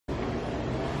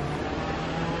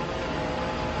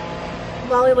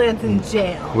Laliland's in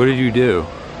jail. What did you do?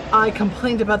 I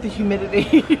complained about the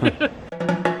humidity.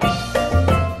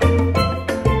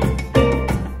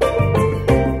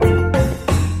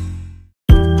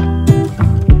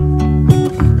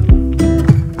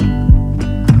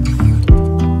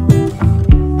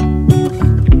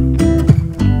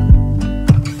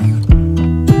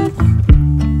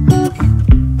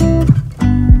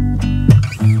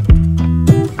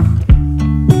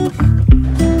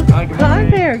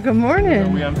 Good morning. Are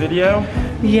we on video?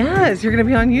 Yes, you're gonna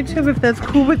be on YouTube if that's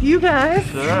cool with you guys.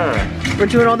 Sure. We're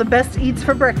doing all the best eats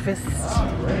for breakfast.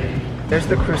 There's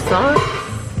the croissants.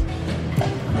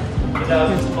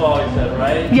 $1,000 small, you said,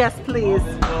 right? Yes, please.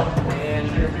 And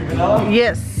sugar-free vanilla?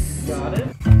 Yes. Got it.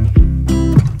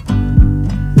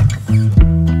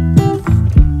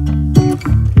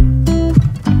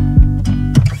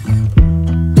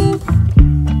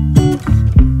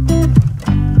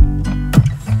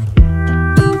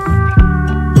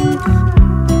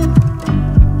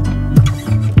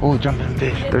 Oh, jumping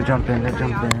fish. They're jumping. They're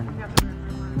jumping.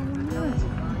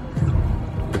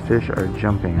 The fish are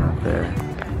jumping out there.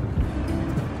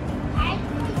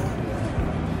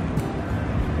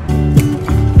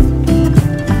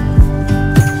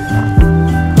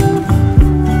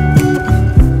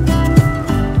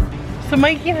 So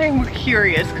Mikey and I were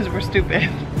curious because we're stupid.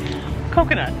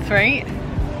 Coconuts, right?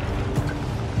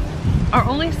 Are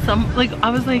only some, like, I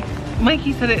was like,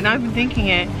 Mikey said it and I've been thinking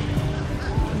it.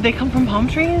 They come from palm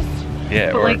trees?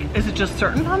 Yeah. But like, is it just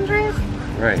certain palm trees?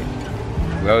 Right.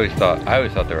 I always thought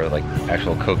there were like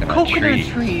actual coconut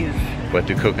trees. But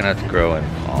do coconuts grow in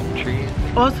palm trees?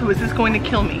 Also, is this going to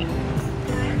kill me?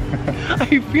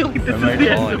 I feel like this is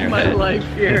the end of my life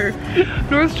here.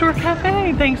 North Shore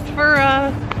Cafe, thanks for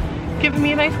giving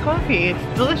me a nice coffee. It's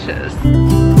delicious.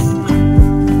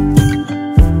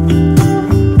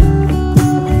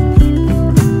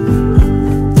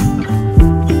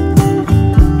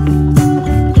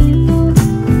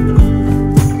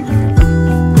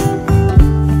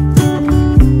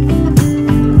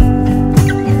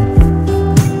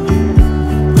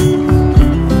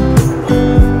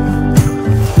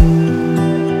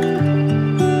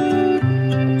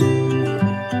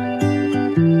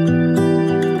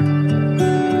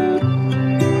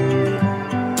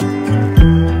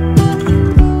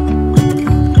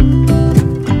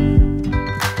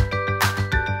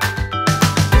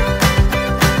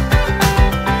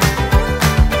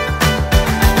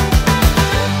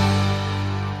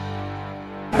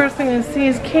 First thing I see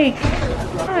is cake.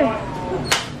 Hi.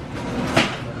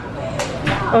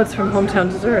 Oh, it's from Hometown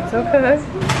Desserts. Okay.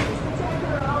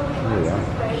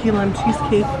 Yeah. Key lime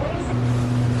cheesecake.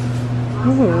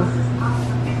 Ooh.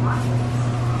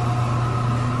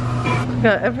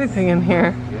 Got everything in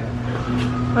here.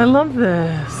 I love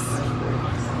this.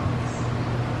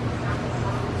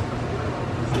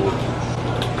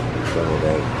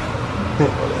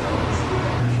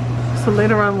 So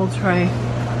later on we'll try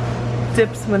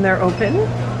dips when they're open.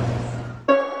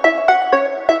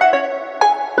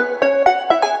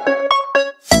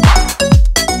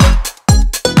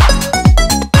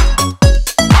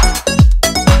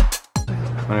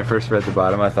 When I first read the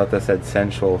bottom, I thought that said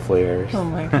sensual flavors. Oh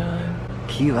my god.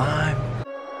 Key lime.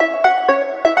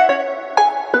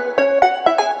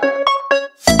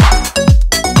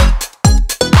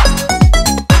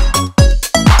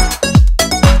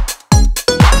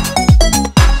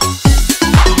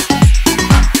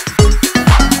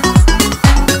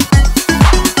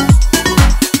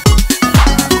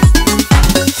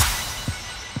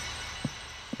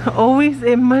 Always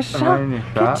in my shop. in your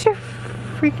shop? Get your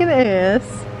freaking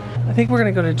ass. I think we're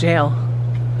gonna go to jail.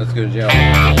 Let's go to jail.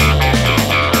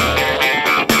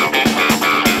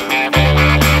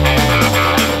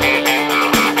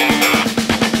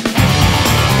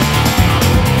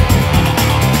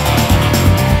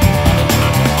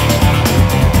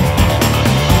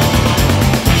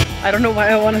 I don't know why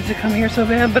I wanted to come here so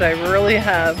bad, but I really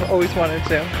have always wanted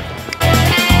to.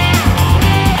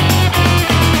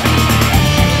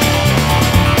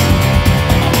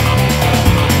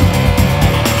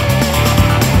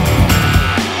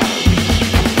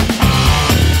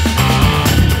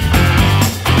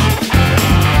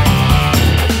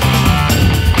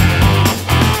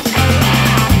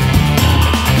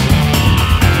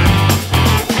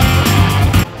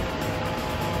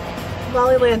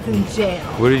 Laliland's in jail.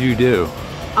 What did you do?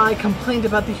 I complained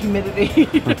about the humidity.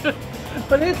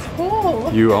 But it's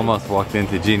full. You almost walked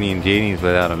into Ginny and Janie's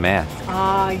without a mask.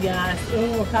 Ah, yes.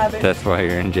 Oh, have it. That's why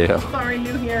you're in jail. Sorry,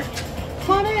 new here.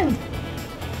 Come on in.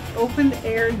 Open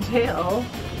air jail.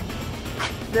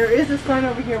 There is a sign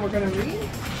over here we're gonna read.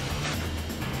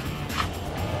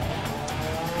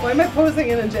 Why am I posing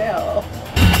in a jail?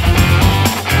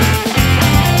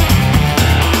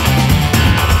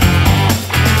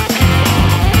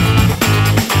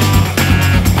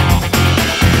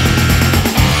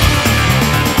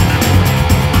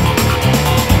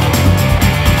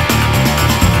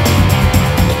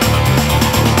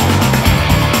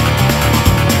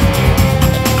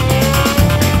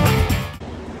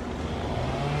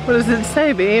 What does it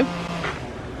say, babe?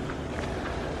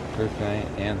 First night,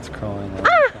 ants crawling.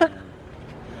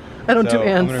 I don't do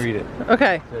ants. I'm gonna read it.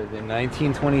 Okay. It says, in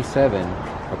 1927,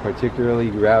 a particularly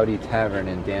rowdy tavern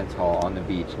and dance hall on the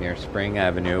beach near Spring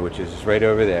Avenue, which is just right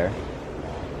over there,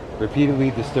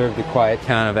 repeatedly disturbed the quiet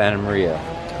town of Anna Maria.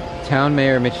 Town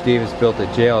Mayor Mitch Davis built a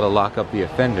jail to lock up the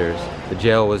offenders. The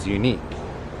jail was unique.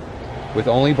 With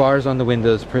only bars on the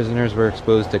windows, prisoners were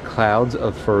exposed to clouds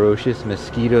of ferocious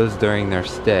mosquitoes during their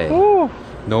stay. Ooh.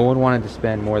 No one wanted to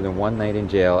spend more than one night in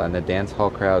jail, and the dance hall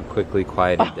crowd quickly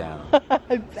quieted down.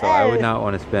 So I would not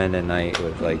want to spend a night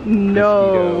with like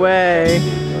no way.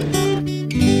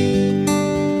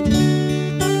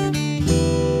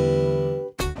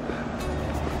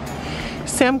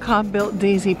 Sam Cobb built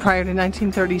Daisy prior to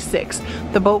 1936.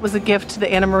 The boat was a gift to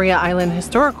the Anna Maria Island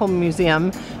Historical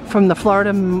Museum from the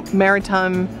Florida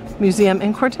Maritime Museum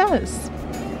in Cortez.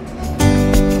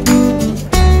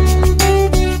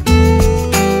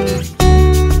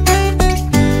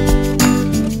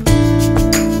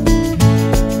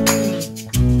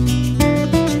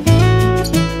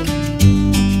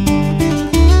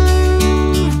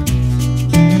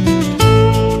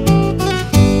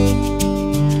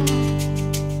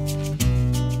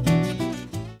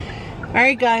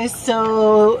 Alright guys,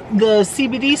 so the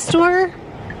CBD store,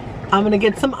 I'm gonna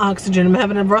get some oxygen. I'm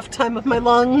having a rough time with my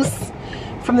lungs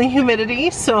from the humidity,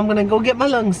 so I'm gonna go get my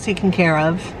lungs taken care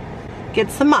of.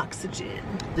 Get some oxygen.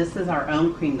 This is our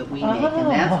own cream that we make,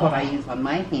 and that's what I use on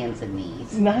my hands and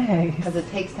knees. Nice. Because it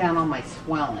takes down all my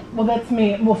swelling. Well, that's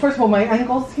me. Well, first of all, my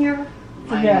ankle's here.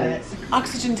 Forget it.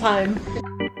 Oxygen time.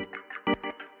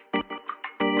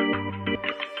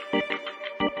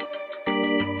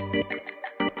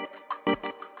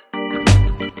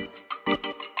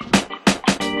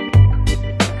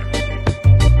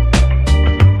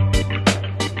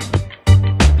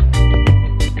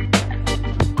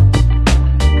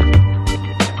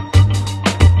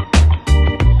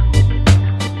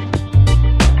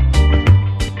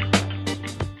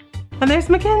 And there's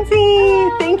Mackenzie.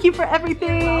 Hi. Thank you for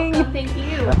everything. You're welcome. Thank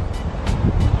you.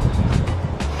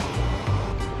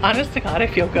 Honest to God, I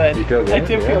feel good. You feel good? I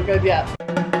do feel good, yeah.